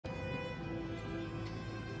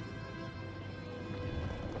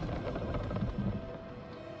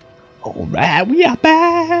Alright, we are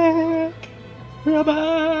back! We are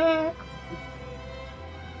back!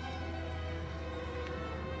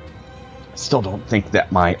 Still don't think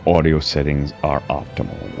that my audio settings are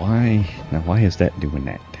optimal. Why? Now why is that doing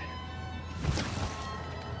that?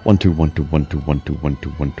 1 2 1 2 1 2 1 2 1 2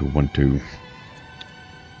 1 2 1 2.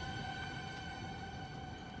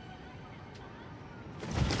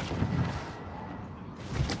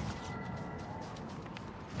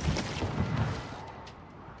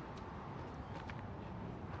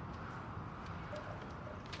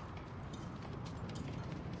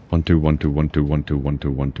 One two one two one two one two one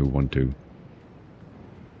two one two one two.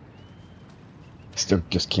 Still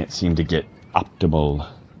just can't seem to get optimal.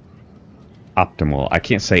 Optimal. I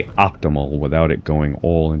can't say optimal without it going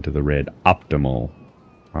all into the red. Optimal.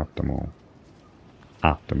 Optimal.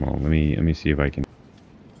 Optimal. Let me see if I can.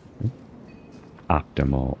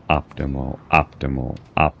 Optimal. Optimal. Optimal.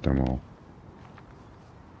 Optimal.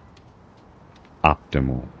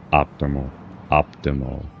 Optimal. Optimal.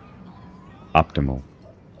 Optimal. Optimal.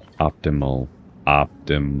 Optimal,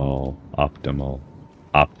 optimal, optimal,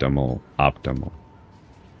 optimal, optimal.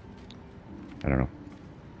 I don't know.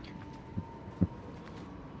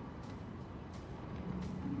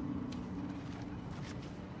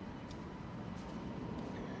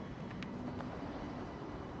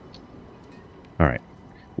 All right.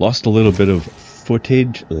 Lost a little bit of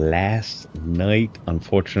footage last night.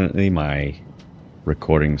 Unfortunately, my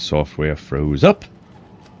recording software froze up.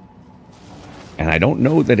 And I don't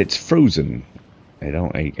know that it's frozen.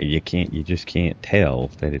 You just can't tell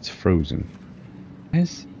that it's frozen. Why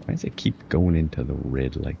does it keep going into the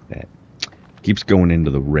red like that? It keeps going into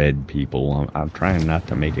the red, people. I'm trying not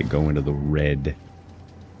to make it go into the red.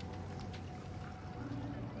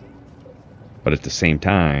 But at the same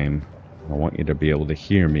time, I want you to be able to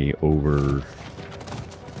hear me over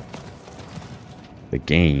the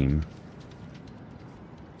game.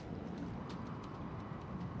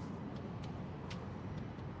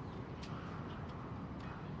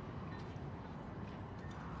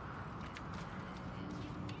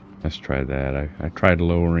 Let's try that. I tried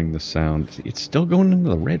lowering the sound. It's still going into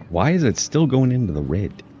the red. Why is it still going into the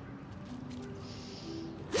red?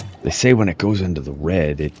 They say when it goes into the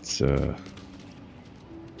red, it's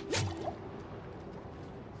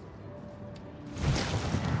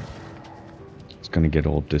gonna get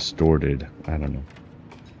all distorted. I don't know.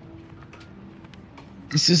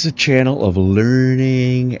 This is a channel of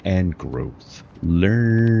learning and growth.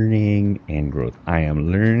 Learning and growth. I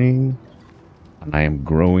am learning. I am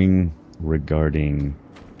growing regarding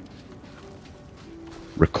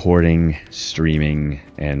recording, streaming,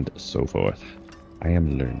 and so forth. I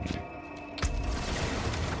am learning.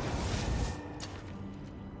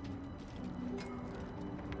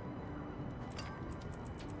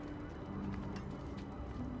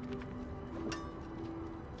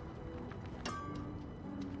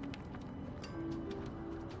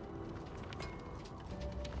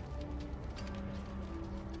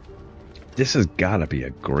 This has got to be a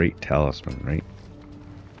great talisman, right?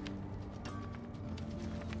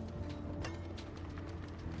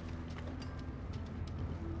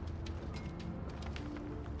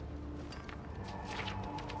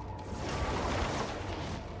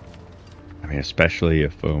 I mean, especially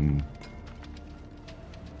if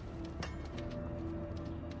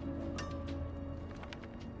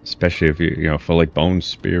you know, for like Bone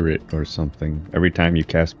Spirit or something. Every time you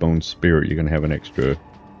cast Bone Spirit, you're gonna have an extra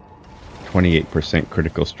 28%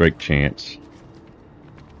 critical strike chance.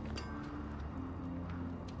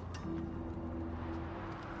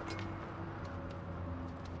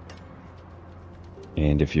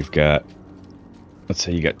 And if you've got, let's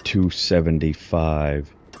say you got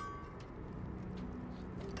 275.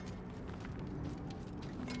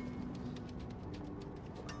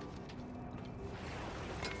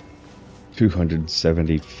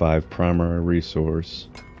 $275 primary resource,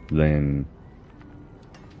 then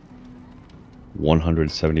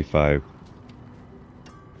 175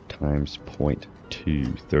 times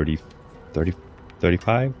 0.2,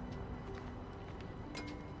 35?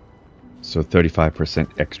 So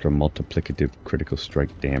 35% extra multiplicative critical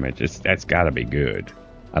strike damage. That's gotta be good.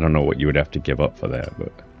 I don't know what you would have to give up for that,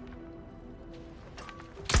 but...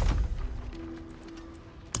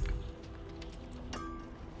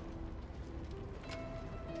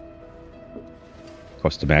 Of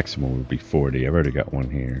course, the maximum would be 40. I've already got one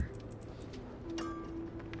here.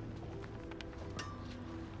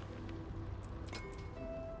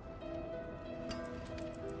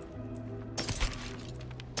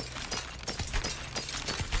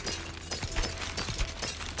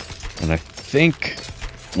 And I think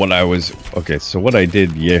what I was... Okay, so what I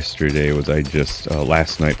did yesterday was I just...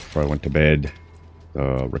 last night before I went to bed,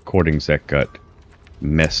 recordings that got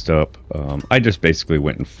messed up. I just basically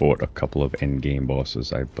went and fought a couple of endgame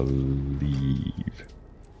bosses, I believe.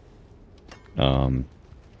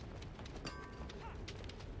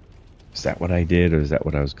 Is that what I did, or is that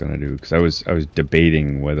what I was gonna do? Because I was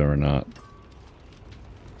debating whether or not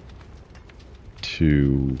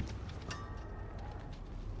to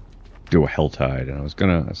do a Helltide, and I was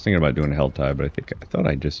thinking about doing a Helltide, but I thought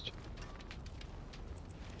I just...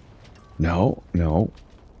 No.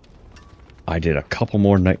 I did a couple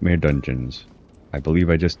more Nightmare Dungeons. I believe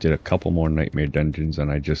I just did a couple more Nightmare Dungeons,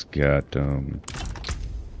 and I just got,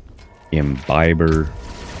 Imbiber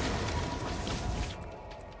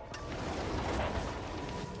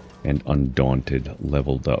and Undaunted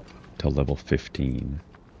leveled up to level 15.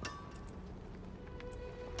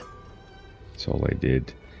 That's all I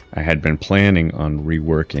did. I had been planning on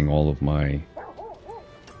reworking all of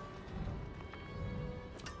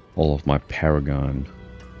my Paragon.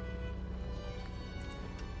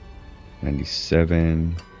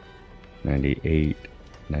 97, 98,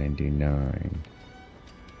 99.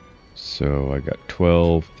 So I got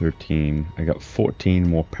 12, 13. I got 14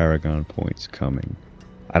 more Paragon points coming.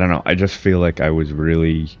 I don't know. I just feel like I was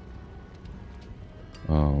really...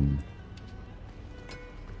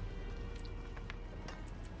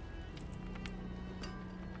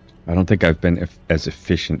 I don't think I've been as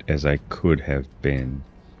efficient as I could have been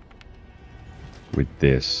with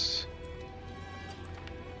this.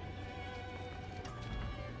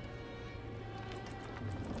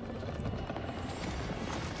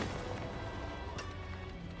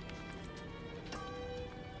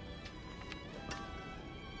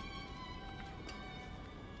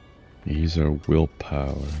 These are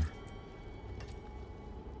willpower.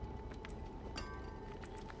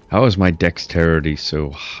 How is my dexterity so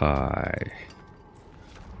high?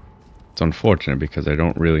 It's unfortunate because I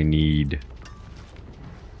don't really need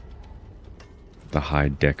the high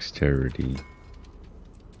dexterity.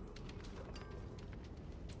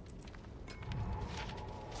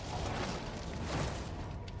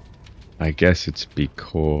 I guess it's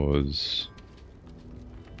because...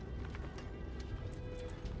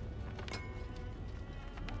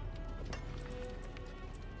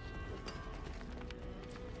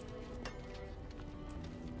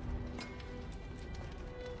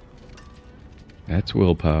 That's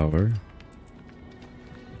willpower.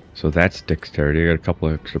 So that's dexterity. I got a couple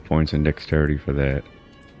of extra points in dexterity for that.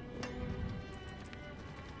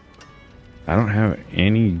 I don't have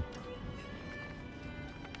any...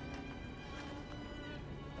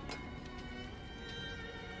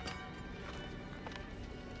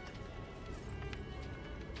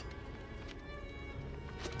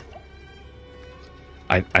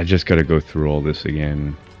 I just gotta go through all this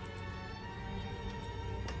again.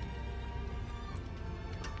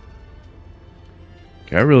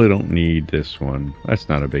 I really don't need this one. That's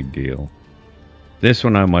not a big deal. This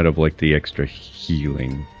one I might have liked the extra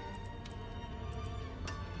healing.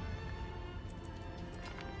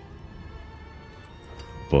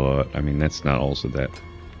 But I mean that's not also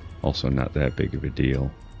not that big of a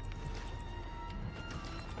deal.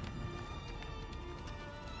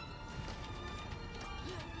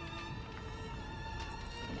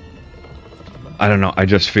 I don't know, I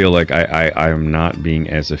just feel like I'm not being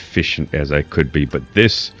as efficient as I could be, but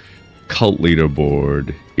this cult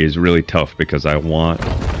leaderboard is really tough because I want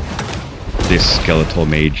this skeletal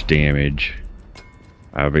mage damage.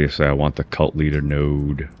 Obviously I want the cult leader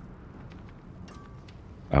node.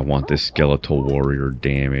 I want this skeletal warrior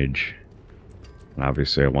damage. And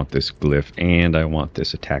obviously I want this glyph and I want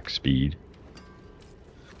this attack speed.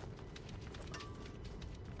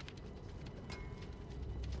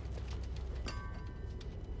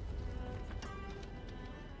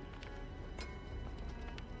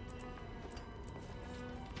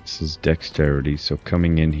 This is dexterity, so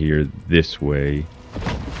coming in here this way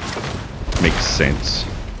makes sense.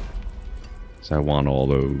 So I want all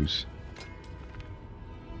those.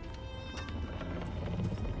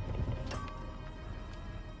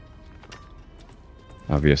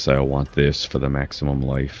 Obviously I want this for the maximum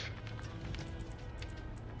life.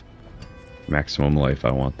 Maximum life,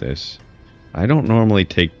 I want this. I don't normally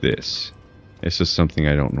take this. This is something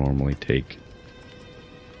I don't normally take.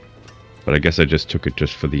 But I guess I just took it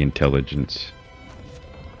just for the intelligence.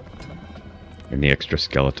 And the extra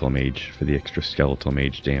skeletal mage, for the extra skeletal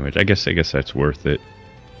mage damage. I guess that's worth it.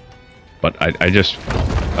 But I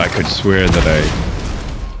could swear that I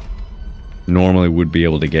normally would be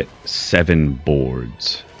able to get 7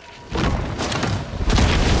 boards.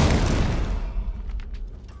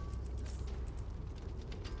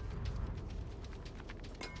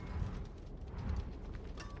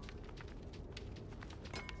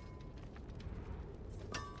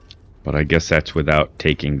 But I guess that's without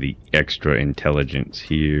taking the extra intelligence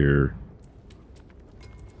here.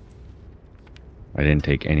 I didn't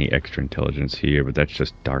take any extra intelligence here, but that's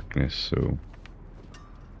just darkness, so...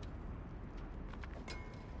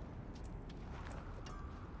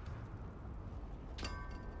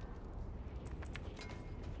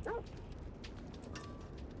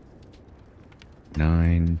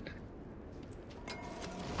 Nine.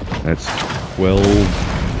 That's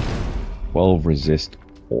 12. 12 resist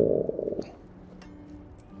all.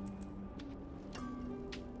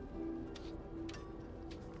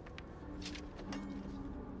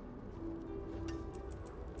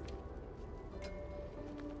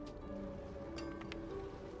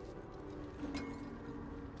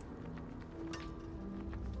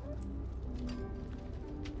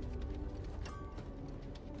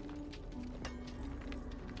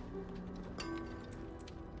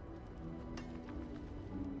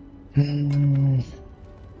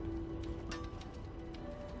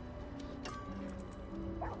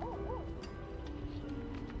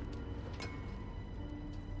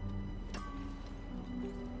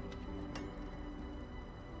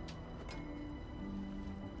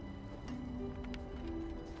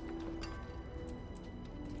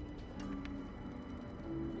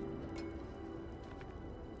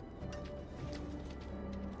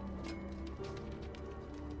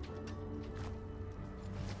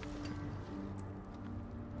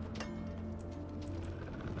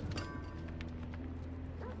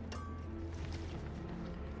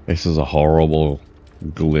 This is a horrible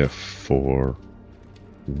glyph for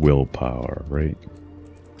willpower, right?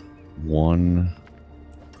 1,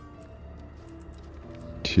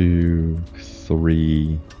 2,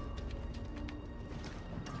 3,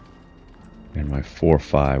 and my 4,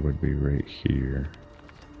 5 would be right here.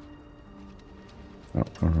 Oh,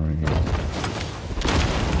 right here.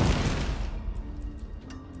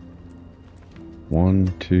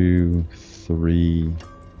 1, 2, 3,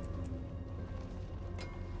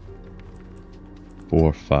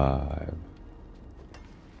 4, 5.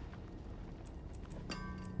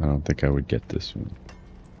 I don't think I would get this one.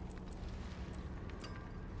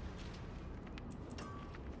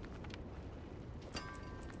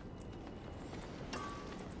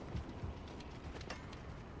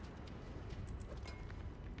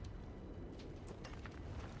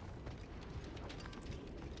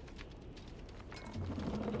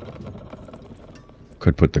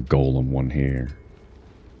 Could put the golem one here.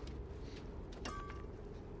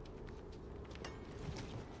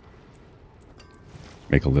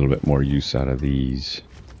 Make a little bit more use out of these.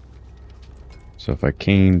 So if I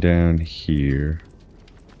came down here,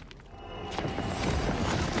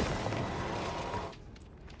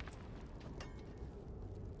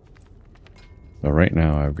 so right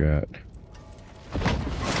now I've got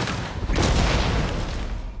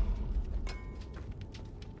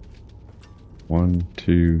one,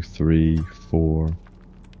 two, three, four.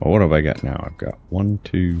 Well, what have I got now? I've got 1,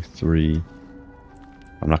 2, 3.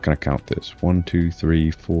 I'm not going to count this. 1, 2,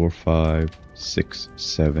 3, 4, 5, 6,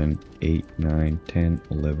 7, 8, 9, 10,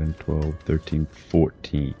 11, 12, 13,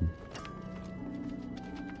 14.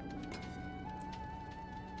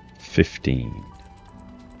 15.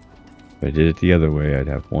 If I did it the other way, I'd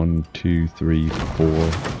have 1, 2, 3,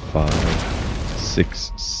 4, 5,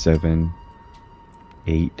 6, 7,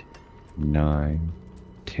 8, 9,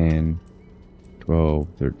 10, 12,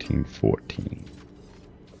 13, 14.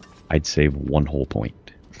 I'd save 1 whole point.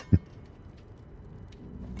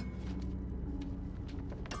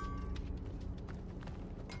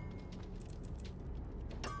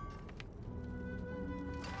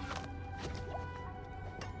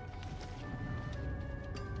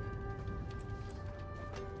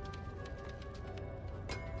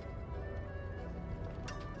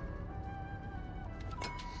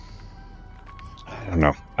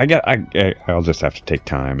 I don't know. I'll just have to take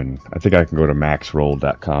time, and I think I can go to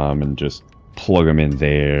maxroll.com and just plug them in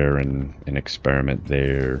there and experiment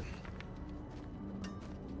there.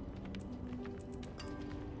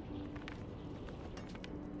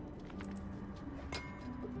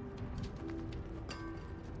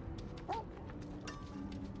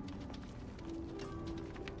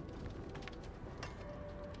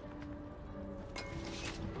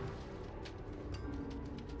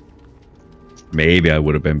 Maybe I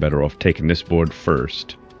would have been better off taking this board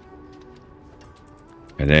first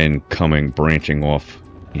and then branching off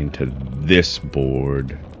into this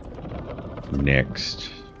board next.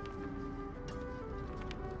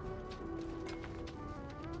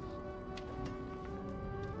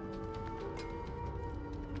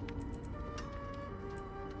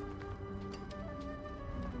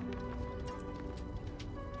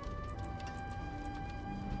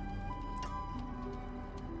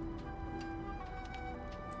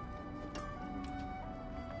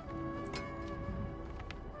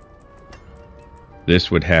 This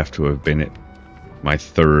would have to have been my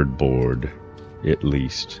third board, at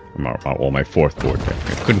least. Well, my fourth board.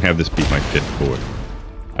 I couldn't have this be my fifth board.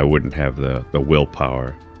 I wouldn't have the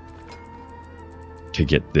willpower to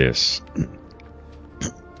get this.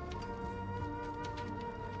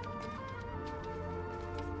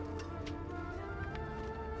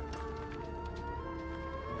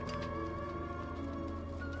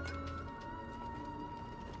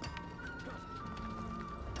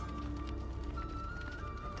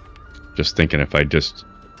 Just thinking if I just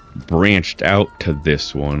branched out to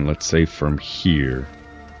this one, let's say from here,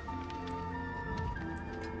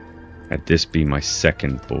 had this be my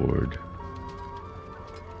second board.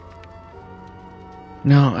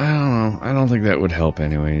 No, I don't know. I don't think that would help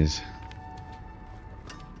anyways.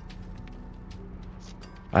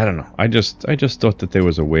 I don't know. I just thought that there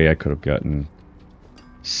was a way I could have gotten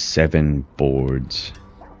 7 boards.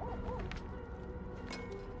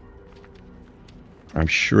 I'm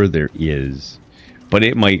sure there is, but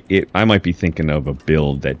I might be thinking of a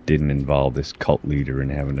build that didn't involve this cult leader and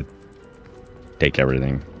having to take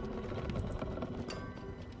everything.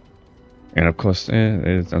 And of course,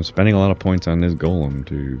 I'm spending a lot of points on this golem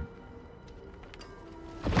too.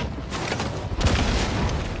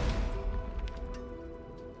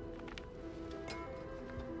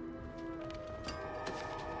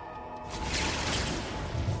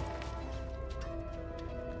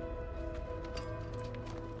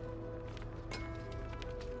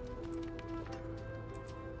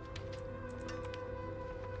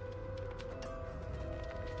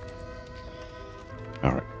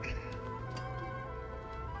 All right.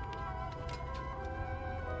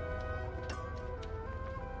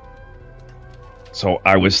 So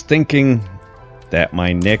I was thinking that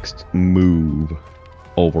my next move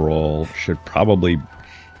overall should probably,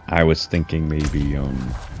 I was thinking maybe the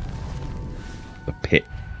pit.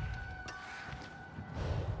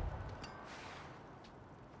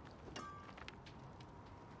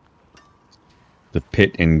 The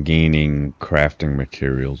pit and gaining crafting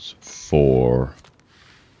materials for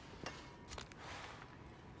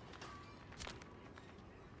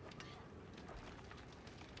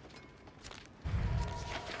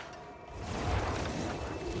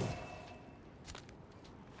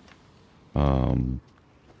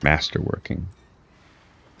masterworking.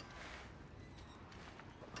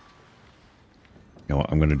 You know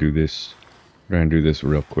what, I'm gonna do this. I'm gonna do this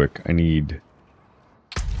real quick. I need,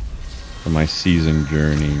 for my season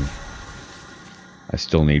journey, I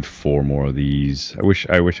still need 4 more of these. I wish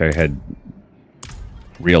I had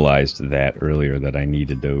realized that earlier, that I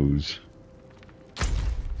needed those.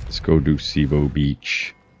 Let's go do Sivo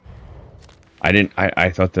Beach. I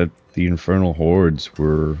thought that the infernal hordes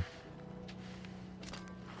were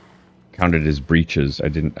counted as breaches. I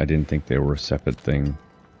didn't think they were a separate thing.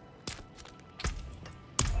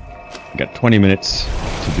 I got 20 minutes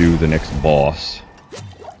to do the next boss.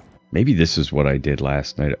 Maybe this is what I did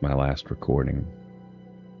last night at my last recording.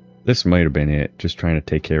 This might have been it, just trying to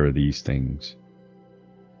take care of these things.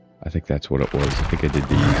 I think that's what it was. I think I did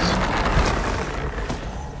these.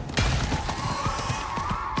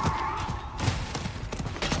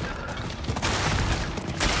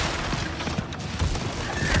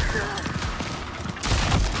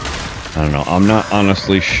 I don't know. I'm not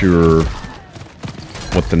honestly sure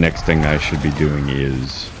what the next thing I should be doing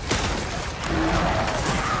is.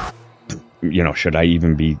 You know, should I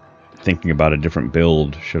even be thinking about a different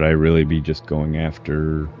build? Should I really be just going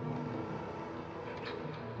after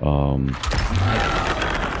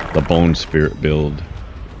the Bone Spirit build?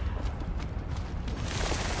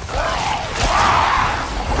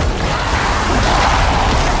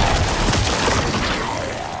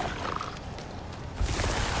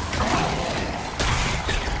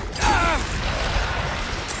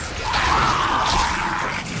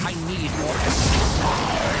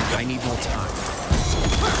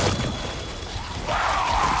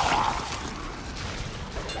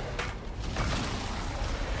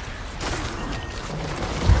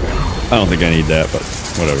 I don't think I need that, but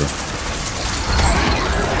whatever.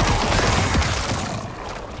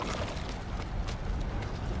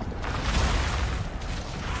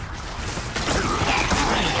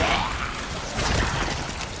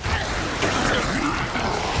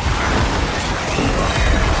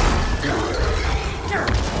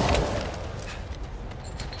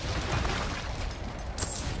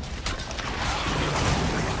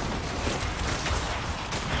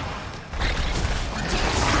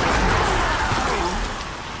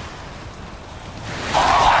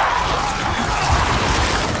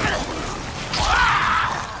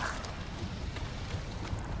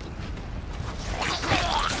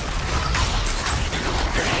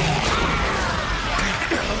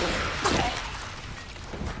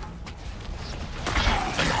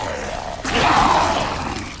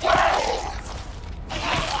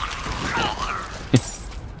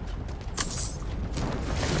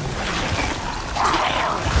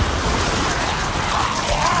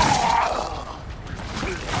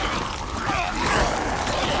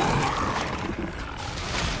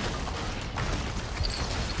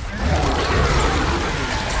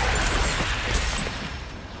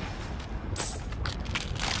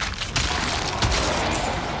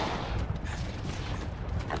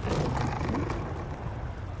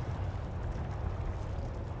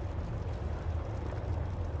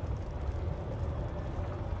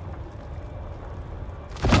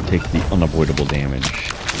 take the unavoidable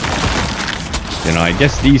damage. You know, I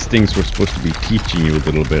guess these things were supposed to be teaching you a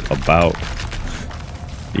little bit about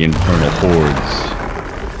the infernal hordes.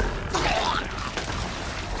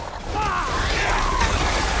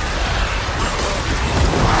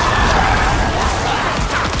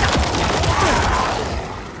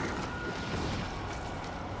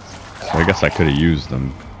 So I guess I could have used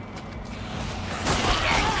them.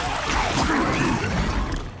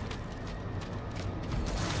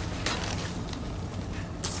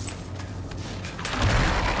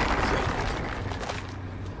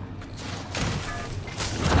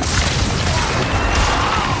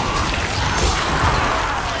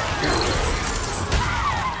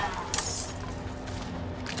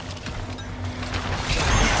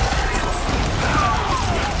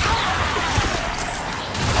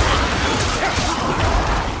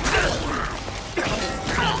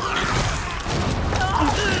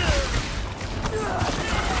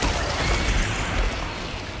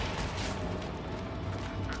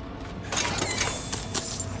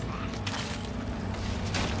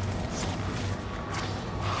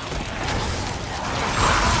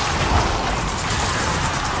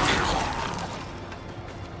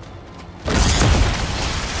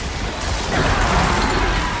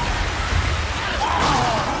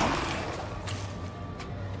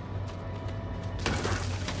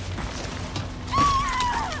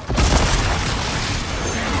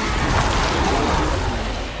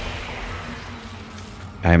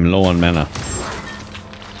 I'm low on mana.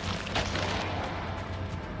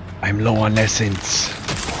 I'm low on essence.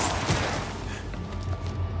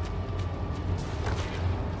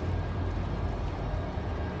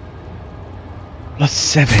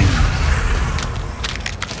 +7.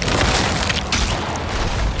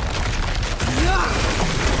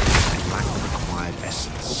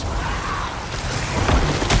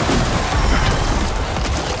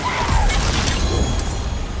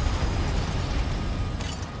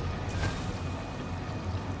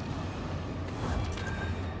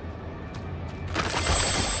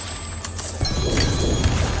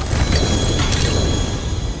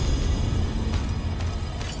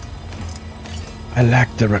 I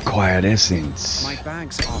lack the required essence. My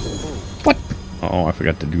bags are full. What? Oh, I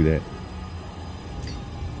forgot to do that.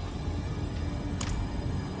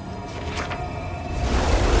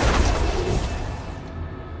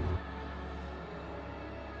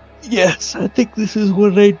 Yes, I think this is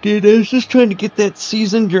what I did. I was just trying to get that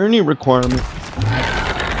season journey requirement.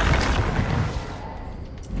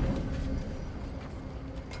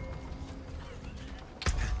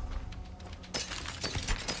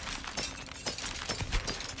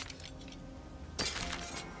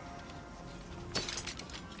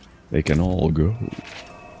 They can all go.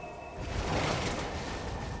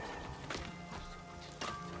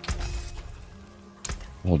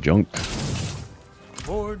 All junk.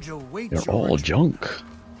 They're all junk.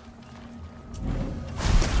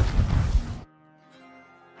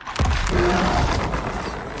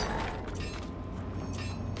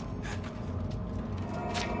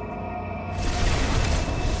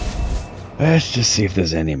 Let's just see if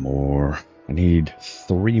there's any more. I need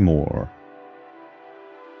 3 more.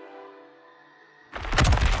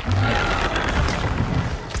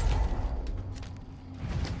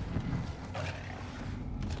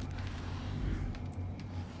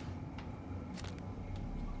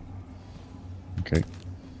 Okay.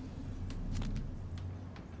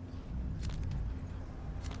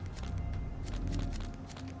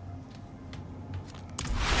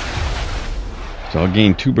 So I'll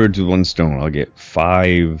gain 2 birds with 1 stone. I'll get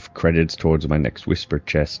 5 credits towards my next whisper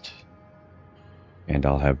chest. And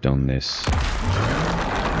I'll have done this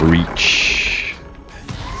breach.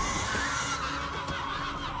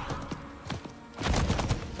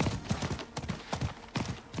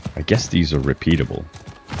 I guess these are repeatable.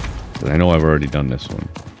 But I know I've already done this one.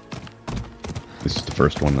 This is the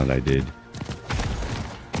first one that I did.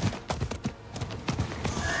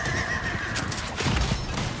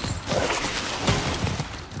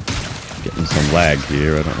 Getting some lag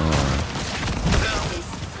here, I don't know why.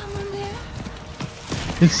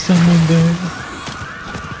 Is someone there?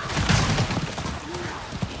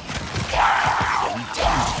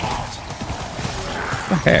 What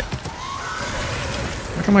the heck?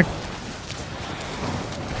 How come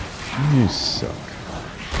you suck.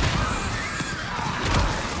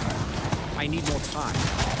 I need more time.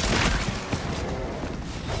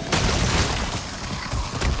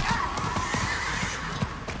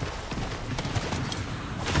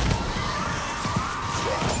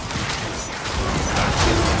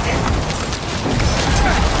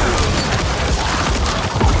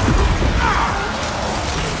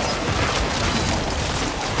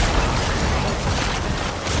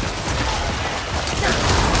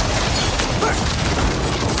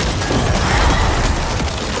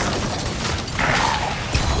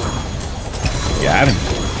 Got him.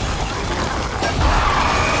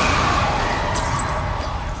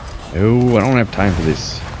 Oh, I don't have time for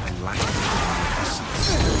this.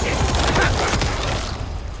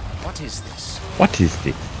 What is this? What is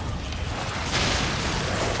this?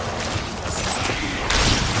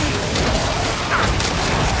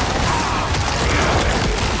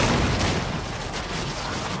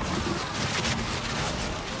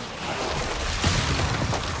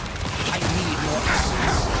 I need more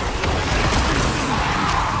essence.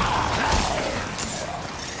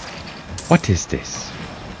 What is this?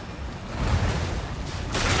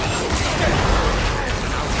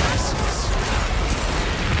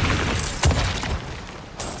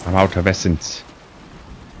 I'm out of essence.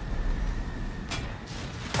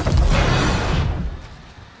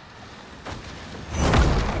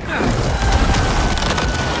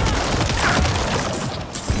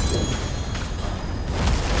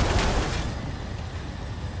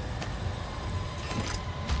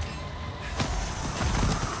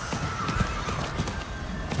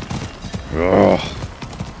 Ugh.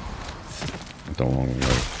 I don't want to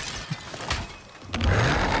go.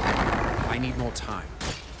 I need more time.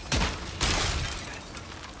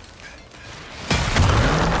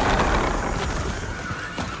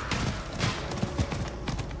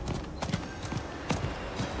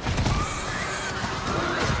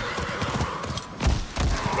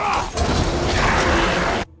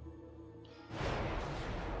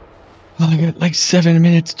 Well, I got like 7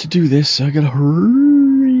 minutes to do this, so I gotta hurry.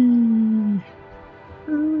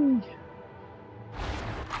 Hurry.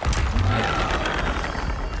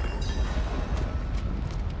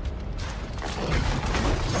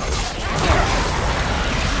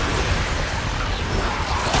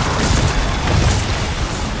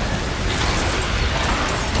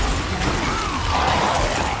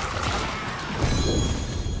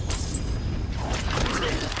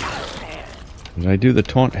 Did I do the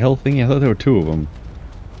taunt hell thing? I thought there were 2 of them.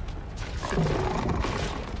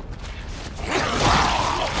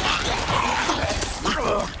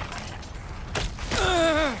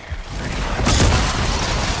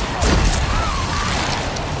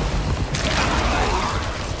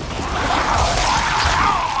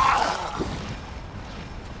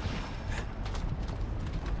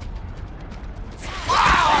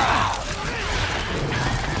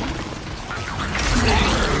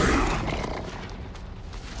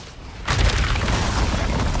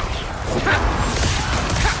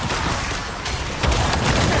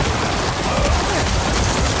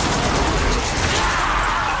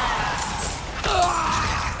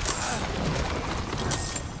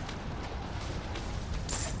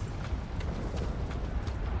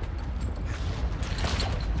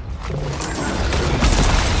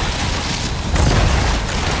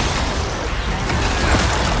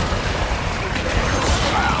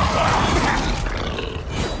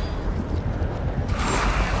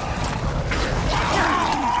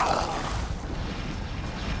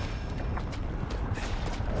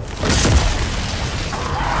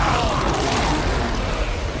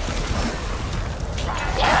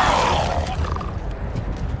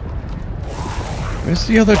 Where's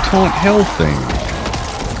the other taunt hell thing?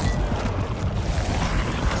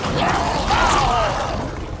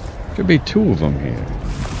 Could be 2 of them here.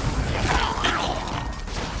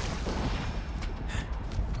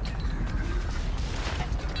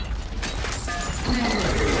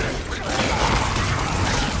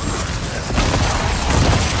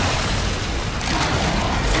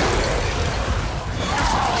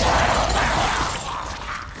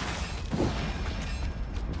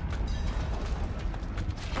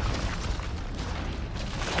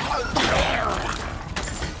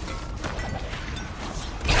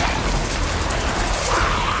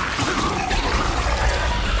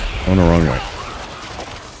 Going the wrong way.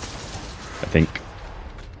 I think.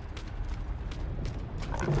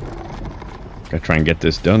 Gotta try and get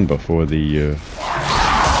this done before the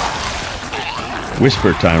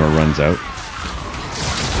whisper timer runs out.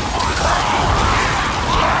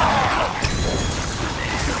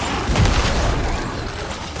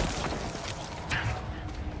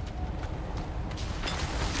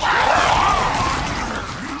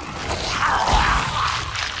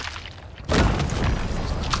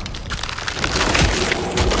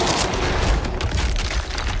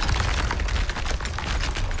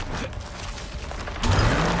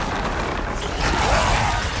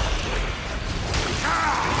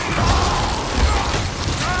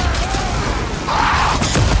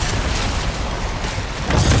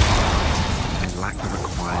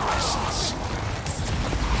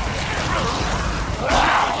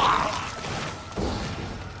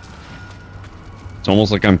 It's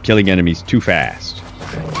almost like I'm killing enemies too fast.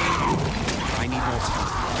 I need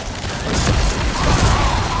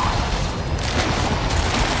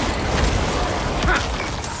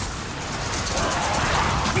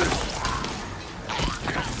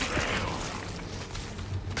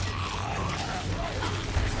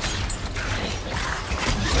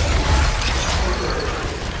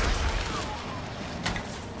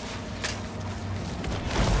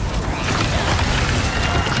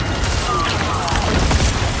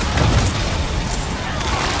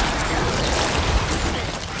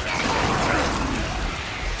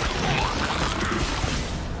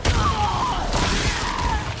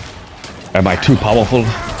Am I too powerful?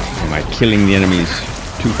 Am I killing the enemies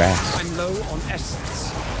too fast? I'm low on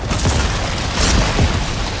essence.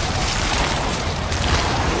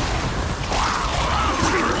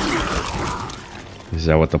 Is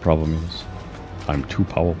that what the problem is? I'm too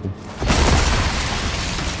powerful.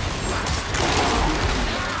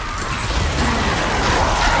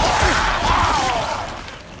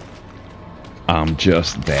 I'm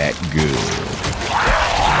just that good.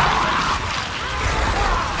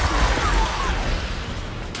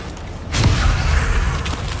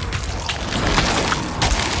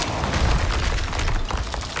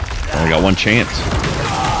 I got one chance.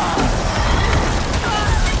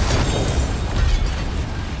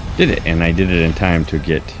 Did it, and I did it in time to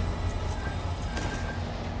get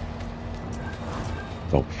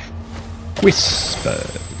the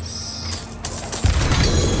whispers.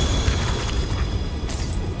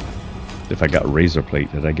 If I got razor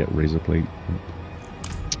plate, did I get razor plate?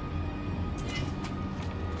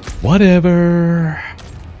 Whatever.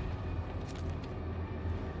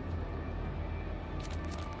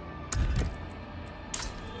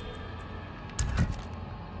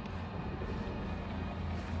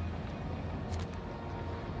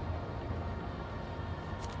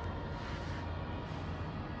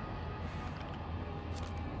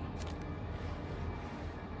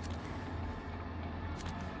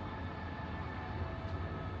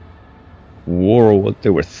 War,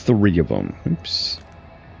 there were 3 of them. Oops.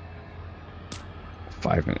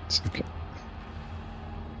 5 minutes. Okay.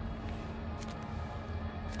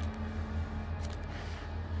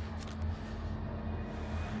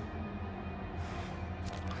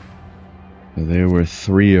 There were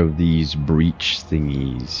 3 of these breach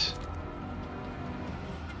thingies.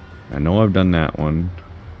 I know I've done that one.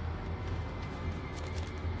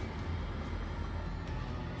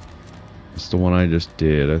 It's the one I just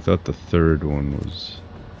did. I thought the 3rd one was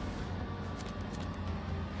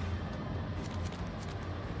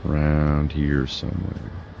around here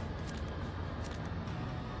somewhere.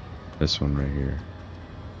 This one right here.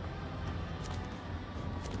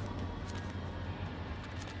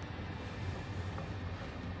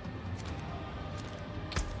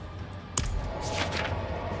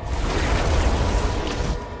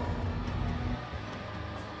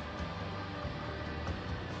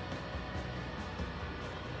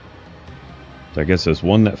 So I guess there's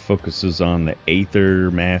one that focuses on the Aether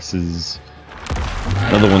masses,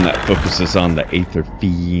 another one that focuses on the Aether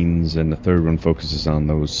fiends, and the 3rd one focuses on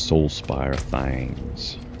those Soul Spire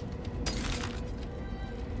things.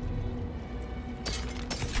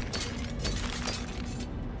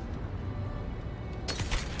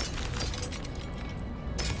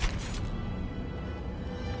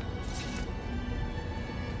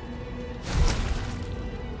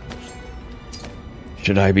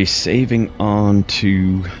 Should I be saving on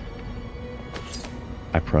to...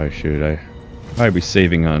 I probably should. I probably be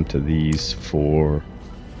saving on to these for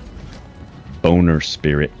Boner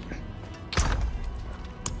Spirit.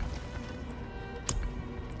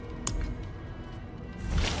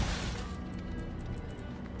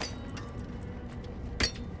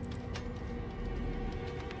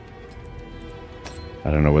 I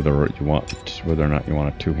don't know whether or not you want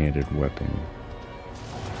a 2-handed weapon.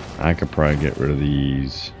 I could probably get rid of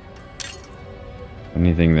these.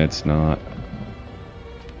 Anything that's not...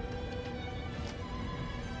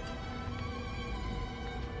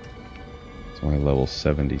 It's only level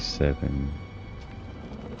 77.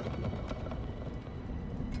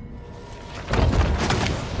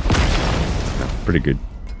 Pretty good.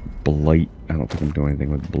 Blight. I don't think I'm doing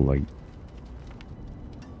anything with Blight.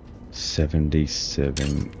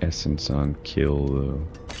 77 essence on kill though.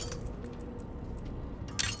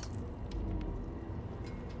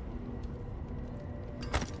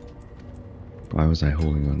 Why was I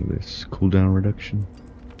holding on to this? Cooldown reduction?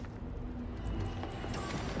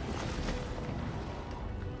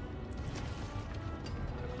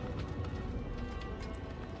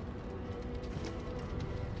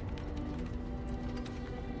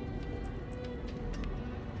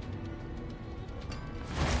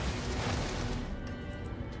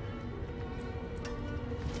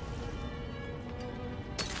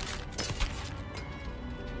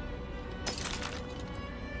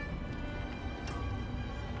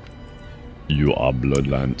 You are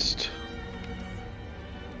blood-lanced.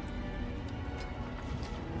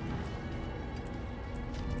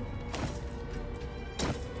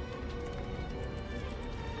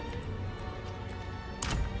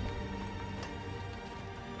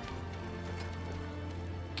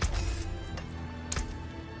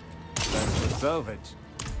 Velvet.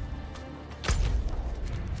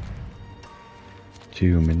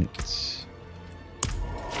 2 minutes.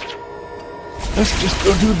 Let's just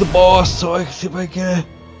go do the boss so I can see if I can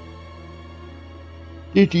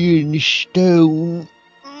get you in the stone.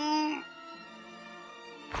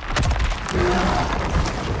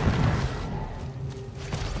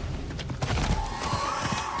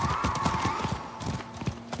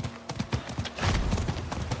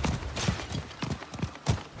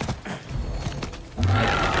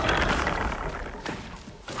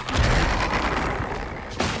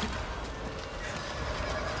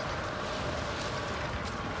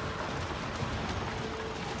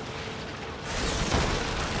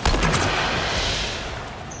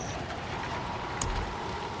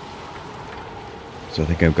 So I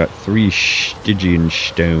think I've got 3 Stygian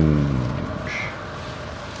stones.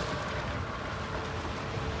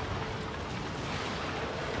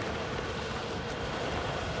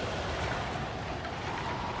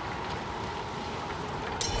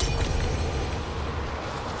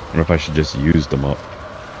 I wonder if I should just use them up.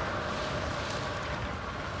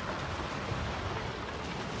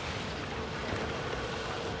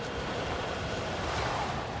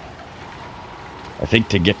 I think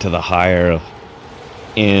to get to the higher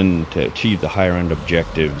end, to achieve the higher end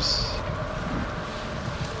objectives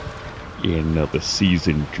in the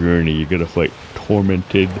season journey, you're gonna fight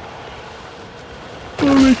tormented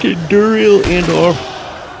Duriel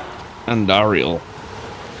and Ariel.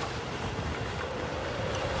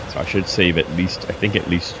 So I should save at least, I think at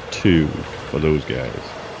least 2 for those guys.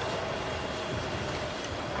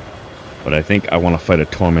 But I think I want to fight a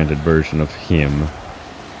tormented version of him.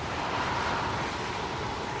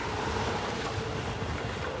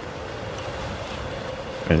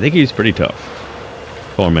 I think he's pretty tough,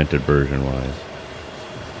 tormented version wise.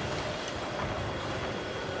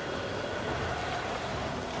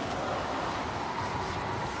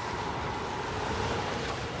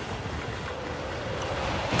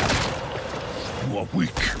 You are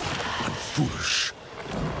weak and foolish.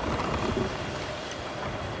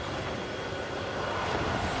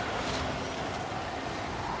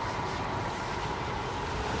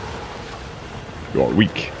 You are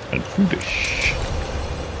weak and foolish.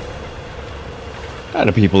 How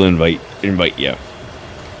do people invite you?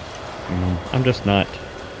 I'm just not.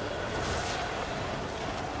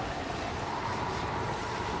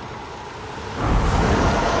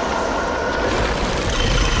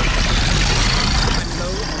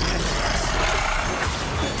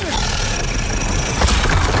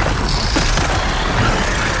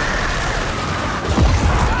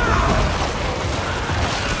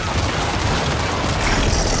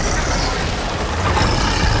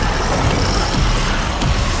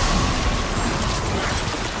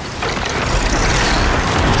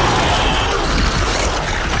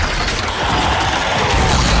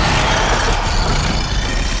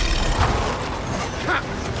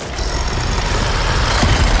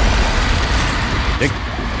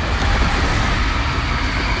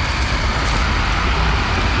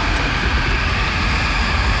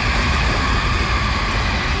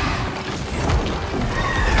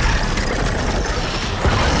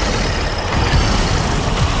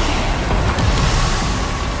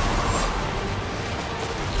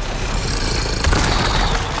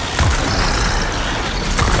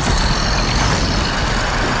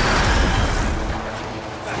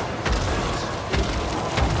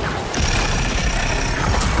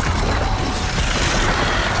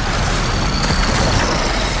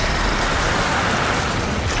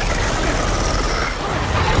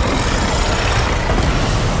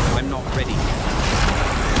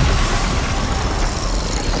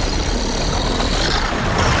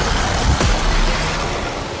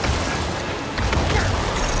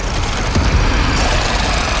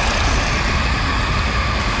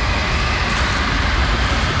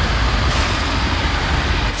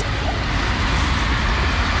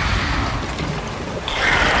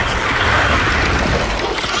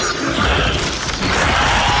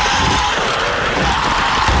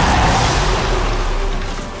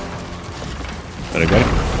 But I got it,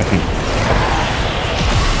 I think.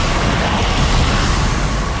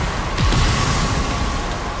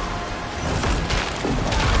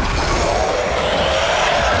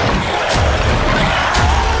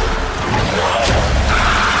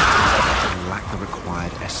 I lack the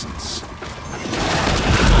required essence.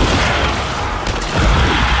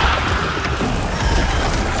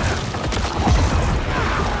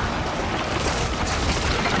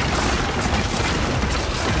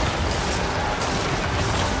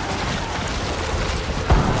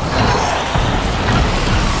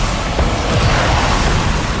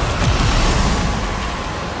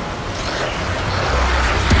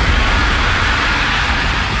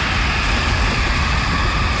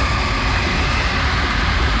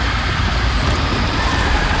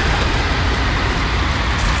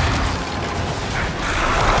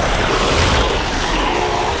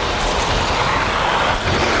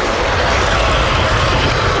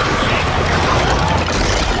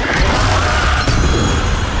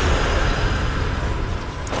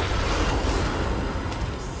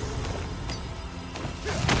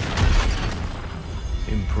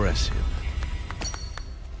 Impressive.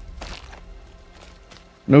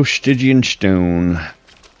 No Stygian stone.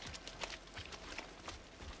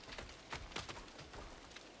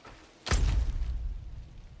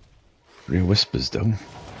 Real whispers, though.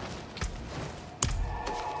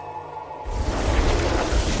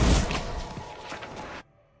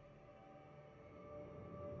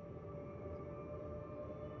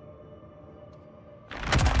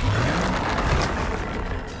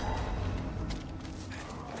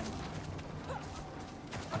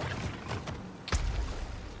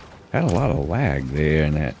 Had a lot of lag there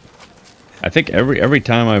and that. I think every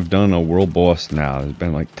time I've done a world boss now, there's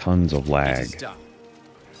been like tons of lag.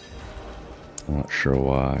 I'm not sure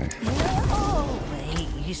why.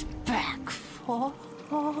 Always back for.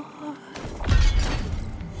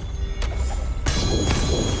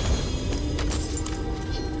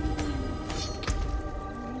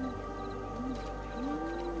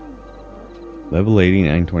 Level 80,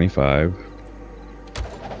 925.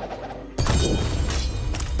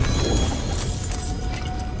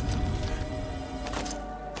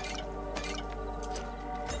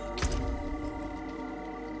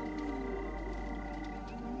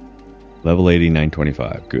 Level 80,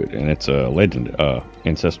 925. Good. And it's a legend,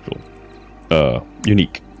 ancestral,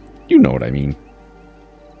 unique. You know what I mean.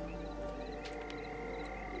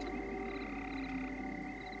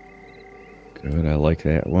 Good, I like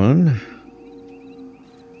that one.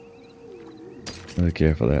 Really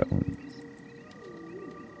care for that one.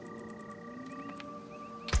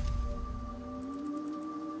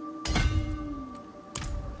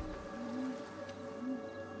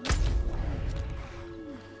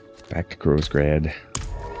 Back to Crowsgrad.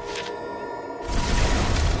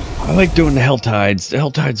 I like doing the Helltides. The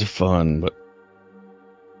Helltides are fun, but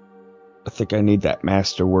I think I need that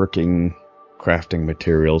master working crafting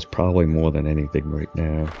materials probably more than anything right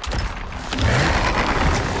now.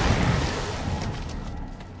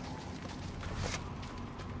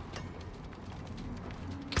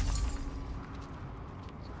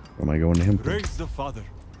 Am I going to him? Praise the Father.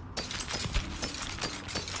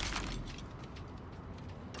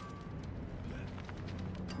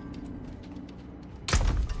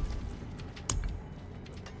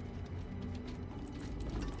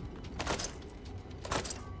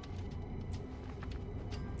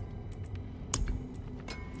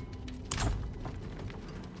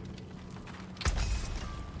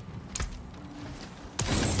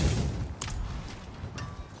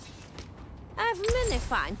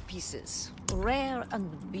 Fine pieces, rare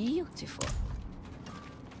and beautiful.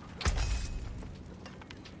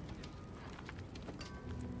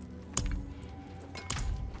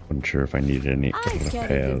 Wasn't sure if I needed any I carry the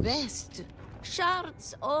repairs. best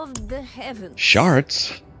shards of the heavens.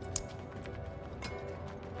 Shards?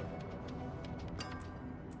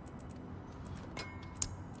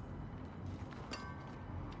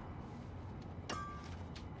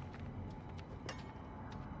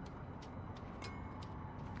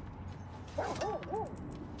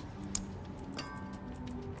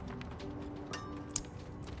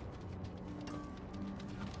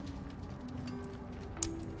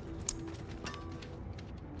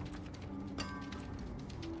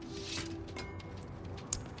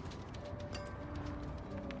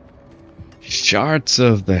 Shards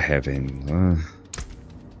of the heavens.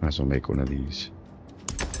 Might as well make one of these.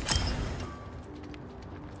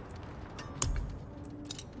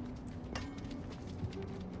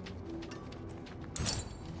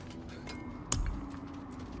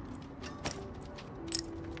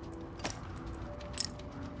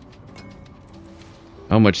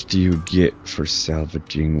 How much do you get for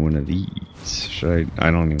salvaging one of these? Should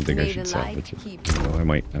I don't even think I May should the light salvage it. keep You know, I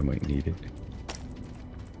might need it.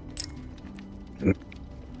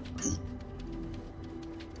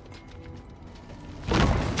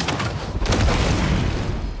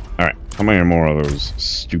 Alright, how many more of those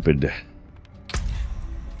stupid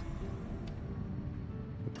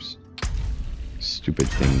stupid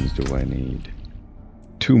things do I need?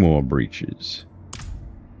 2 more breaches.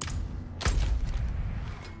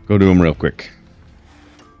 Go do them real quick.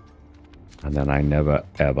 And then I never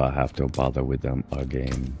ever have to bother with them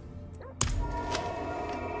again.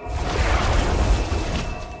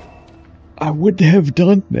 I would have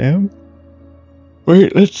done them.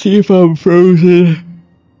 Wait, let's see if I'm frozen.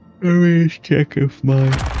 Let me just check if my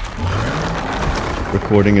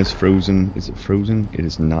recording is frozen. Is it frozen? It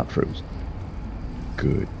is not frozen.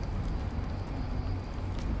 Good.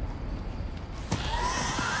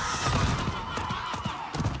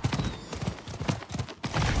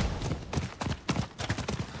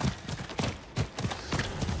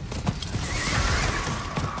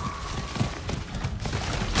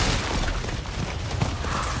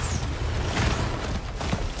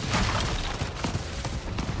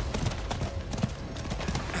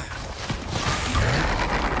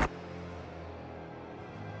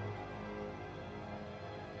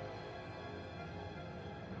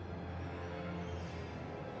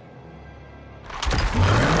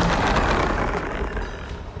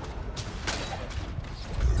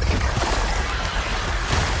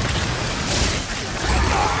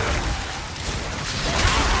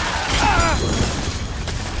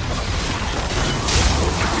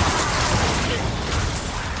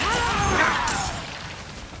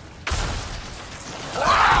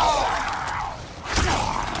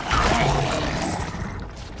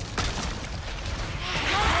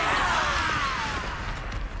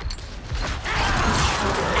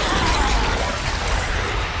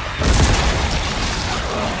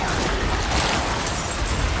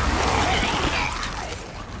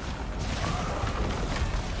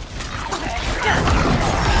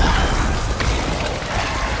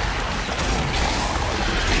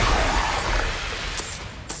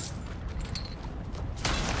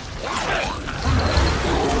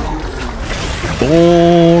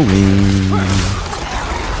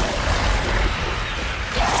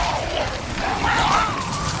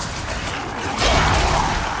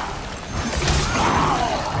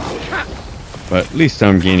 But at least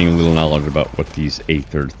I'm gaining a little knowledge about what these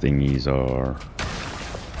aether thingies are.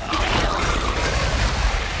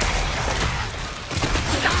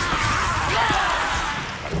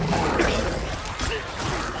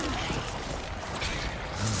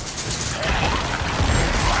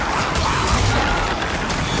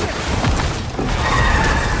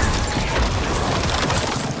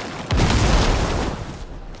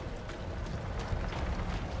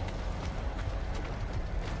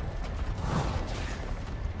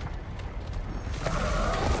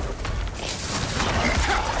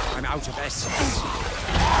 Out of essence.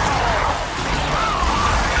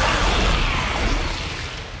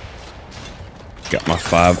 Got my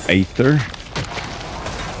 5 aether.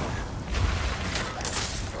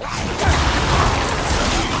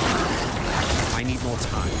 I need more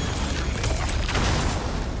time.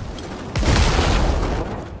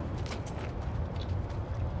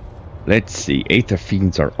 Let's see. Aether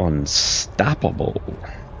fiends are unstoppable.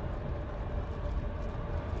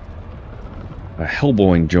 A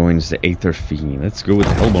Hellbourne joins the Aether Fiend. Let's go with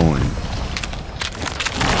Hellbourne.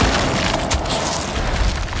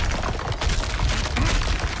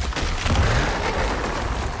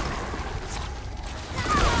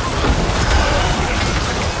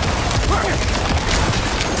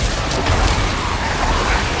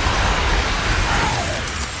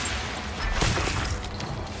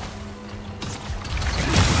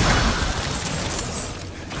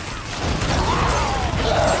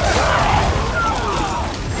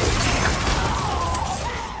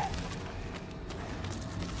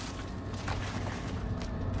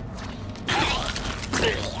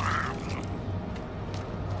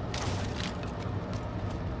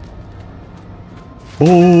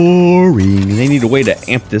 Boring. They need a way to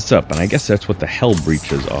amp this up, and I guess that's what the Hell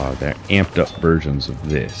Breaches are. They're amped up versions of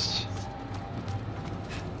this.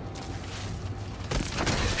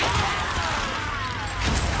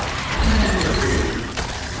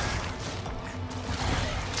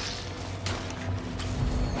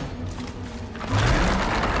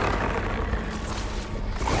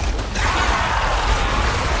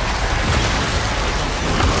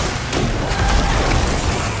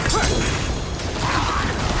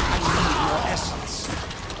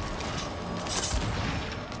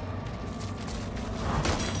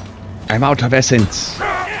 I'm out of essence.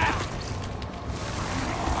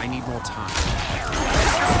 I need more time.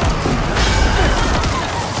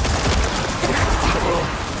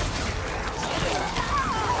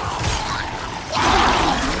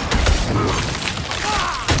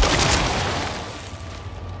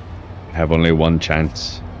 I have only one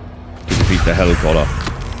chance to defeat the Hell Caller.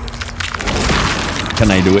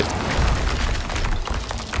 Can I do it?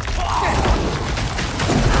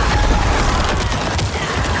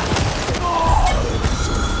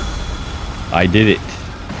 I did it.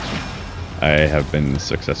 I have been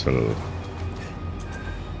successful.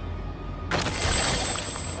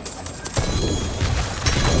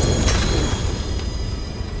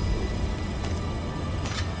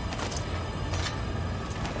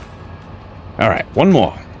 Alright, one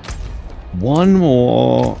more. One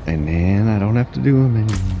more, and then I don't have to do them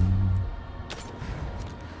anymore.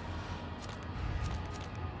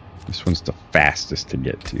 This one's the fastest to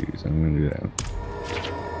get to, so I'm gonna do that one.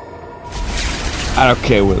 I don't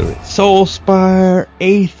care whether it's Soulspire,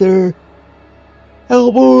 Aether,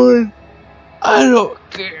 Hellbourne. I don't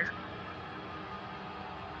care.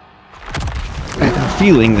 I have a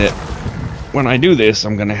feeling that when I do this,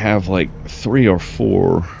 I'm gonna have like 3 or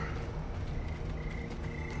 4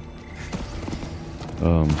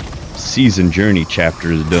 season journey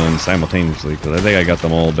chapters done simultaneously, because I think I got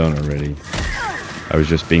them all done already. I was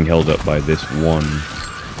just being held up by this one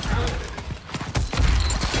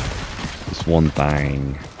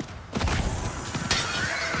thing.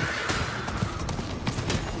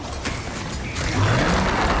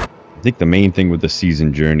 I think the main thing with the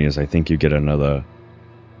season journey is I think you get another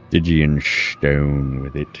Stygian stone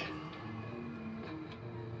with it.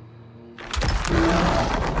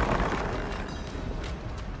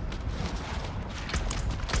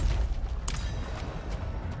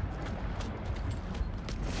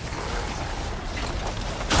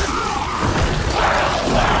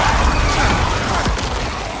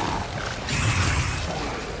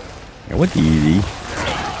 What easy.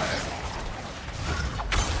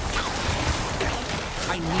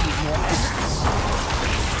 I need more essence.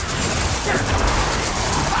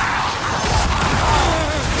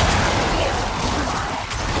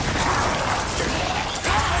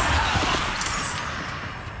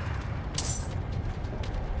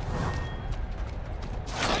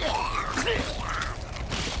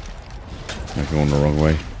 I'm going the wrong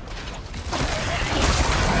way.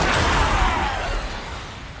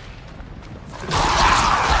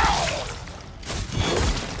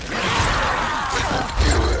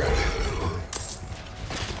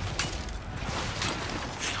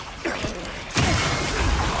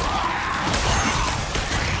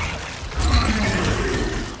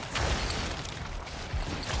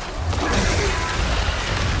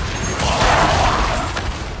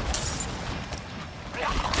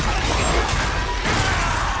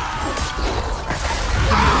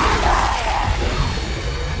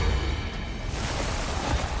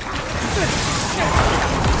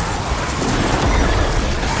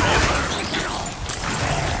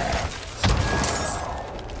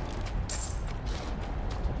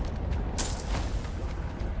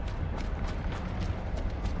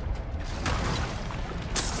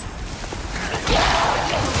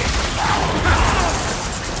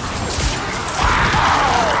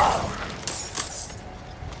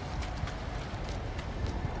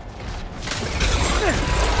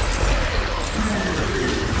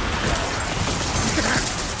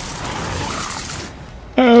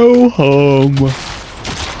 home.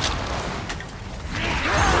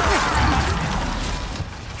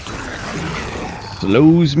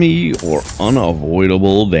 Slows me or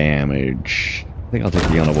unavoidable damage. I think I'll take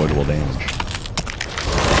the unavoidable damage.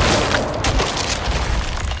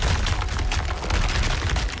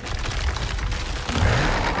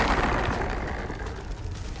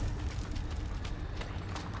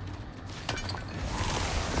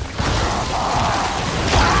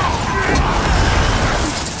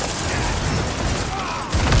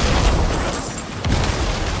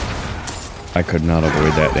 I could not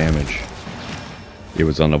avoid that damage. It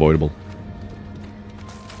was unavoidable.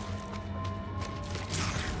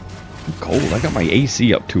 I'm cold. I got my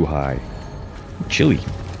AC up too high. I'm chilly.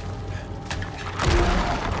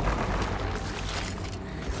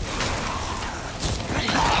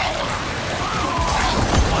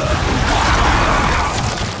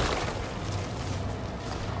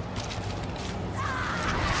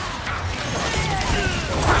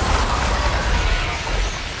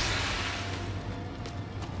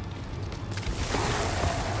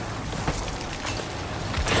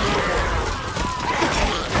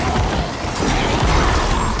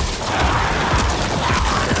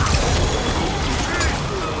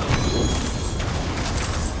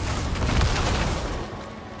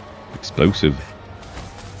 Explosive.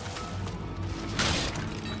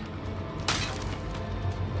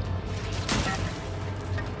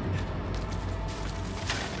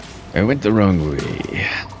 I went the wrong way.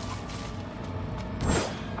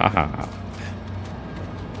 Haha.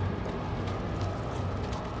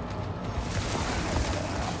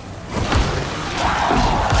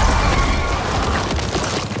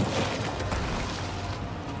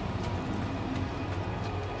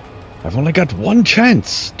 I've only got one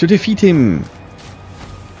chance to defeat him.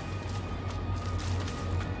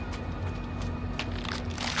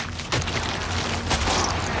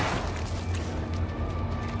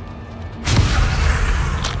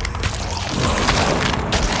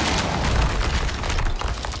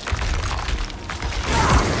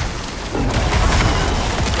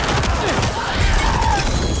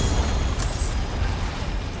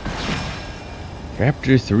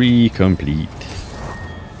 Chapter 3 complete.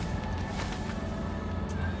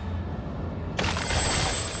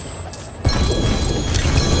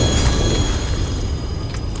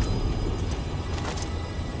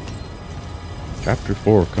 Chapter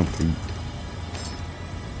 4 complete.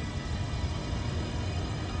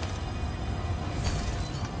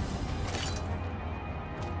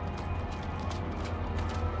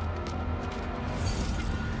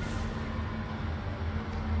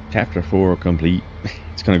 Chapter 4 complete.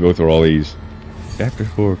 It's gonna go through all these. Chapter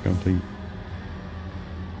 4 complete.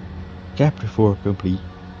 Chapter 4 complete.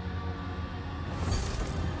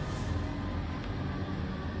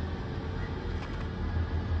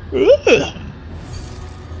 Ugh.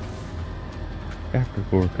 Chapter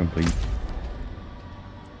 4 complete.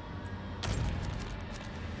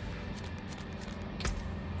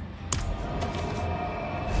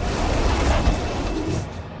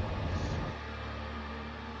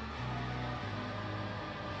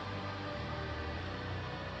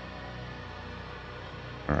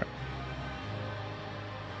 Alright.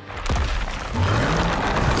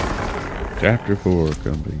 Chapter 4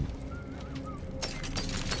 complete.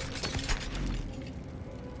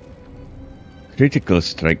 Critical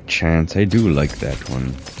strike chance. I do like that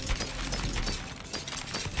one.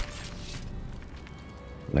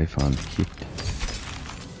 Life on hit.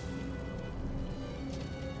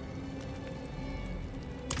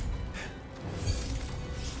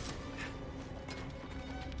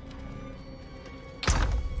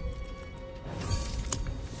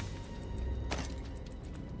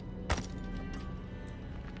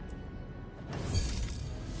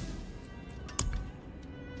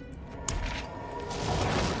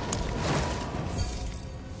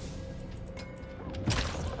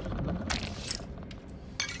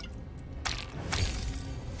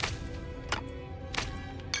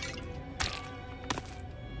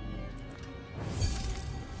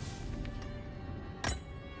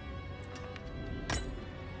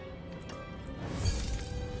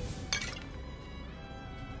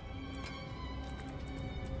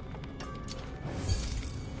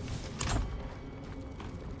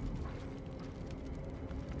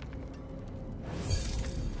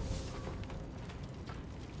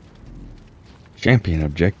 Champion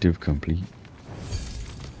objective complete.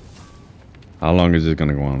 How long is this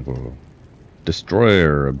gonna go on for?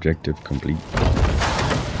 Destroyer objective complete.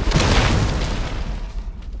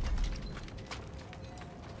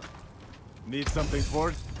 Need something for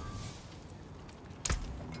it?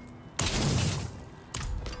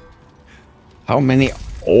 How many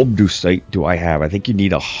obdusite do I have? I think you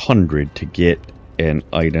need 100 to get an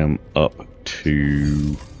item up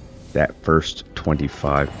to that first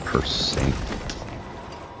 25%.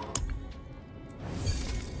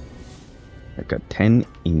 I got 10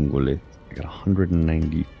 ingolith. I got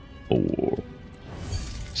 194.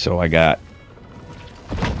 So I got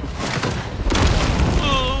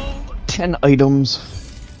 10 items.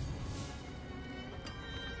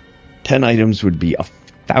 10 items would be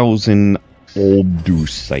 1,000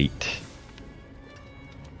 obdusite.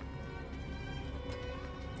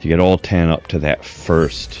 To get all 10 up to that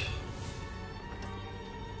first,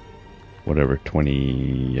 whatever,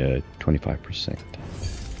 25%.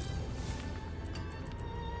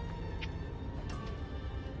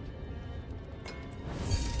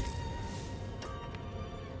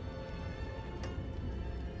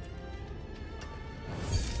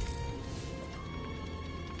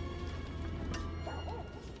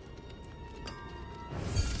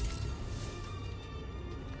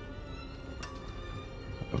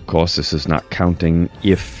 Of course, this is not counting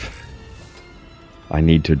if I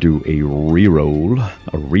need to do a reroll,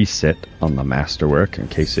 a reset on the masterwork in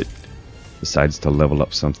case it decides to level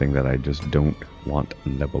up something that I just don't want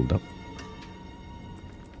leveled up.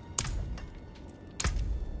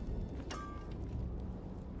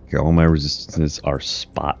 Okay, all my resistances are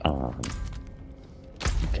spot on.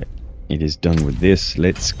 Okay, it is done with this.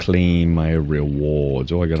 Let's claim my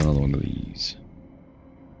rewards. Oh, I got another one of these.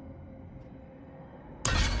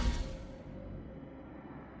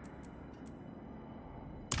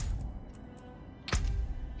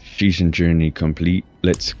 Season journey complete.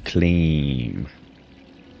 Let's claim.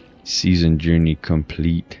 Season journey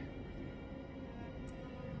complete.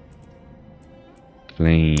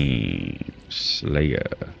 Claim. Slayer.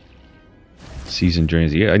 Season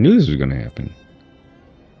journeys. Yeah, I knew this was going to happen.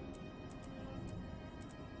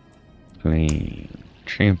 Claim.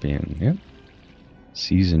 Champion. Yep.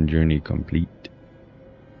 Season journey complete.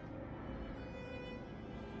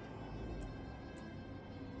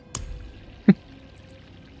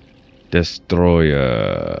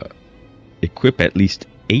 Destroyer. Equip at least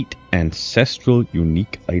 8 ancestral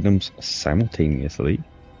unique items simultaneously.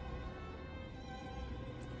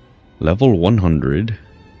 Level 100.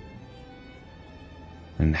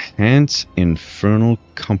 Enhance infernal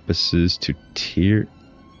compasses to tier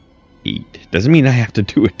 8. Doesn't mean I have to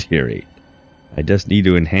do a tier 8. I just need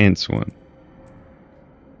to enhance one.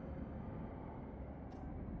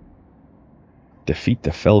 Defeat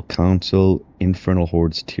the Fell Council, Infernal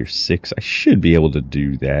Hordes tier 6. I should be able to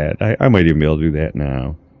do that. I might even be able to do that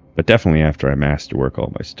now. But definitely after I masterwork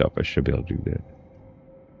all my stuff, I should be able to do that.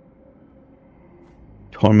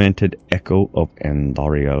 Tormented Echo of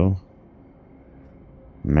Andariel.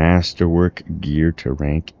 Masterwork gear to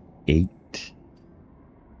rank 8.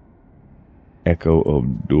 Echo of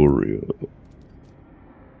Duriel.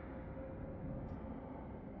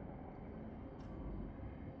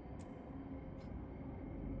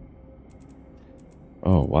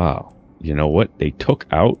 Oh, wow. You know what? They took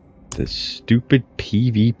out the stupid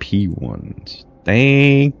PvP ones.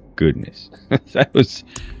 Thank goodness. Those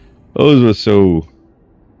were so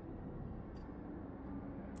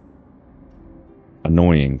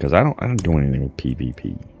annoying because I don't do anything with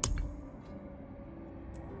PvP.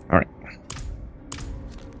 All right.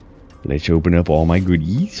 Let's open up all my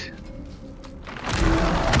goodies.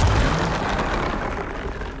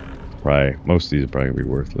 Right. Most of these are probably gonna be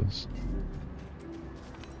worthless.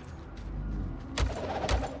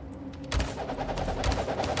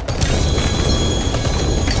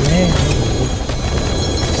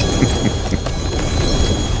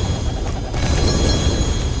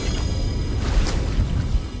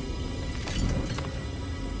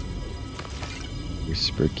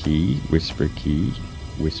 Whisper key, whisper key,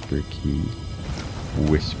 whisper key,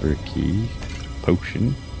 whisper key,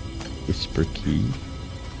 potion, whisper key,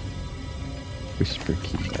 whisper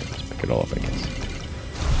key. I'll just pick it all up, I guess.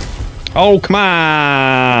 Oh, come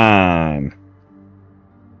on!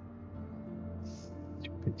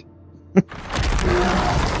 Stupid.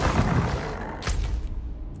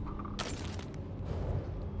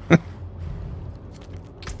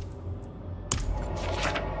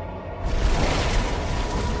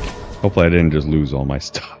 Hopefully I didn't just lose all my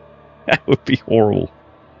stuff. That would be horrible.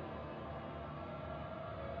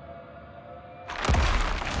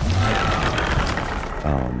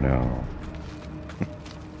 Oh no.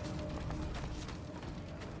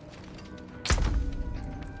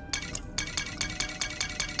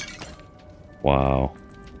 Wow.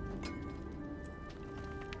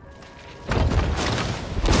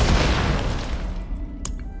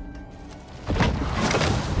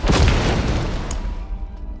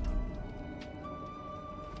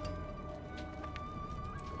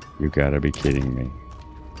 You gotta be kidding me.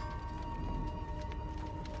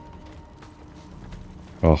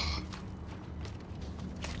 Ugh.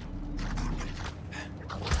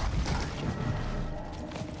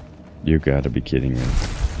 You gotta be kidding me.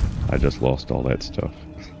 I just lost all that stuff.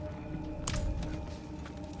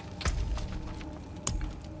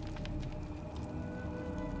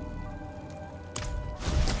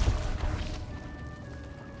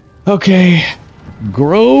 Okay.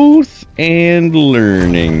 Growth and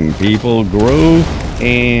learning, people. Growth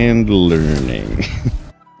and learning.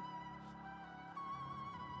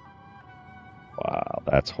 Wow,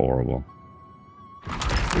 that's horrible.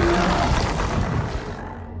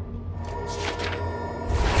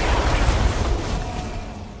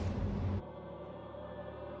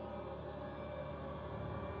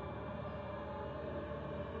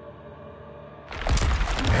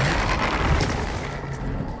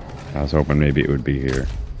 I was hoping maybe it would be here.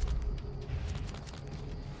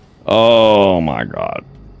 Oh my god.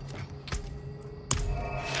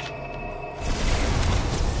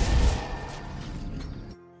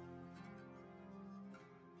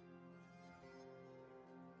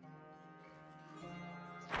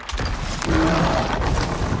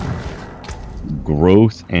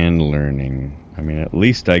 Growth and learning. I mean, at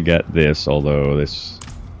least I got this, although this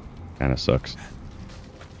kind of sucks.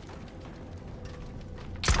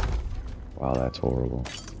 Wow, that's horrible.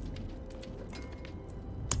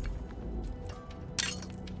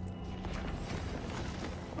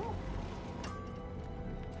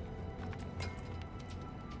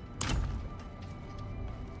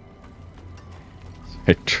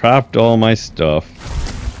 I dropped all my stuff.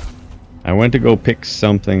 I went to go pick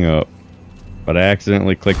something up, but I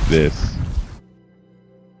accidentally clicked this.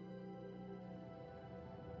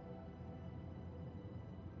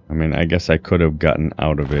 I mean, I guess I could have gotten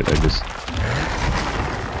out of it.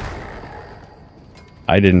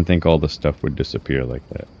 I didn't think all the stuff would disappear like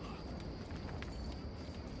that.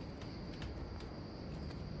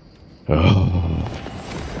 Oh.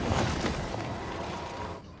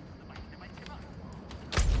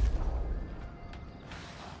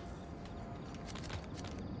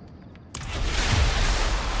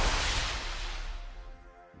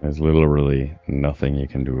 There's literally nothing you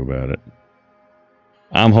can do about it.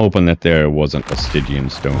 I'm hoping that there wasn't a Stygian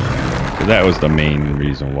stone, because that was the main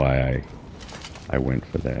reason why I went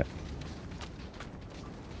for that.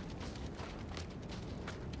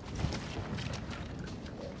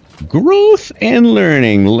 Growth and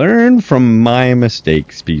learning. Learn from my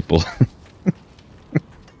mistakes, people.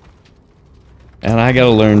 And I gotta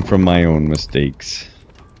learn from my own mistakes.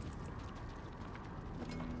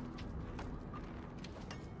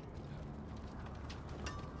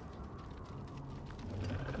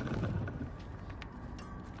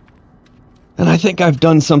 And I think I've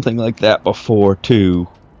done something like that before, too.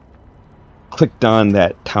 Clicked on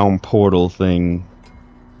that town portal thing.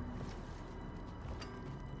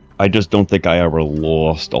 I just don't think I ever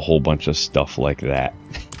lost a whole bunch of stuff like that.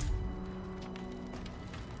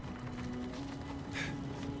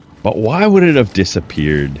 But why would it have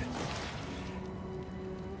disappeared?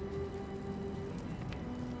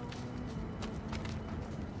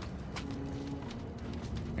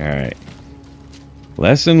 Alright.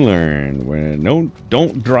 Lesson learned. When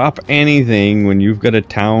don't drop anything when you've got a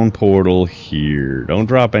town portal here. Don't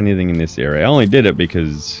drop anything in this area. I only did it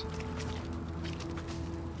because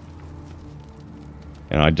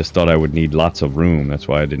I just thought I would need lots of room. That's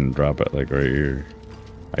why I didn't drop it like right here.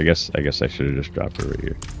 I guess I should have just dropped it right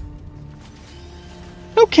here.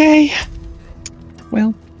 Okay.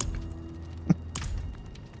 Well.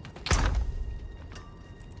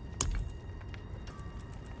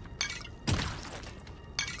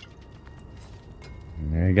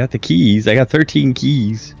 I got the keys. I got 13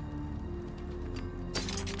 keys.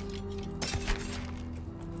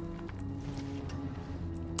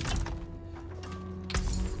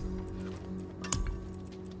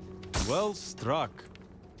 Well struck.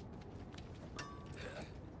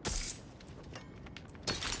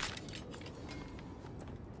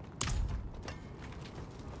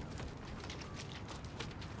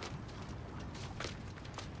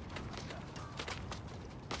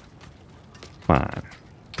 Fine.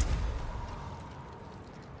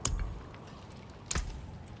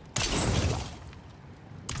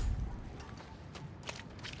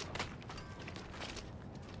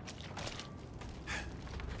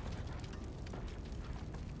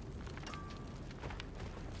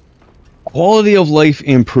 Quality of life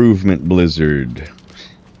improvement, Blizzard.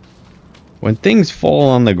 When things fall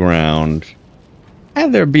on the ground,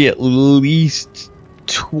 have there be at least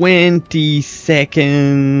 20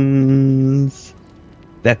 seconds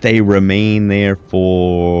that they remain there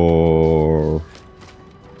for,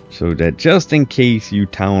 so that just in case you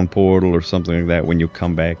town portal or something like that, when you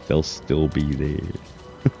come back, they'll still be there.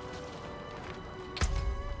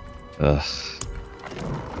 Ugh.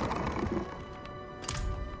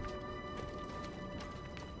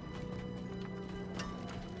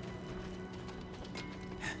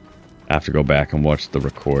 I have to go back and watch the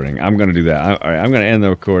recording. I'm gonna do that. I'm gonna end the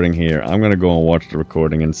recording here. I'm gonna go and watch the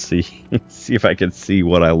recording and see if I can see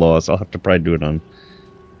what I lost. I'll have to probably do it on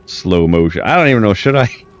slow motion. I don't even know. Should I?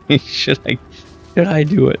 should I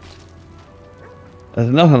do it? There's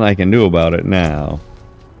nothing I can do about it now.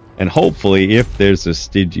 And hopefully, if there's a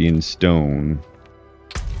Stygian stone,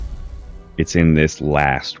 it's in this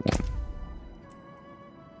last one.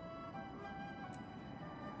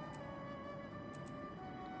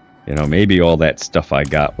 You know, maybe all that stuff I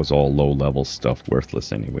got was all low-level stuff,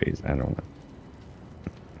 worthless anyways. I don't know.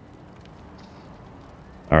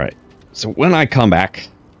 All right. So when I come back,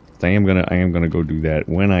 I am gonna go do that.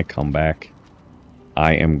 When I come back,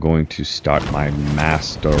 I am going to start my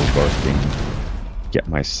master working. Get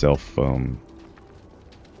myself. I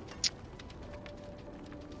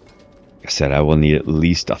said I will need at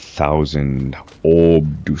least 1,000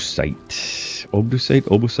 obdusite.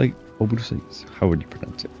 How would you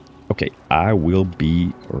pronounce it? Okay, I will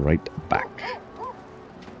be right back.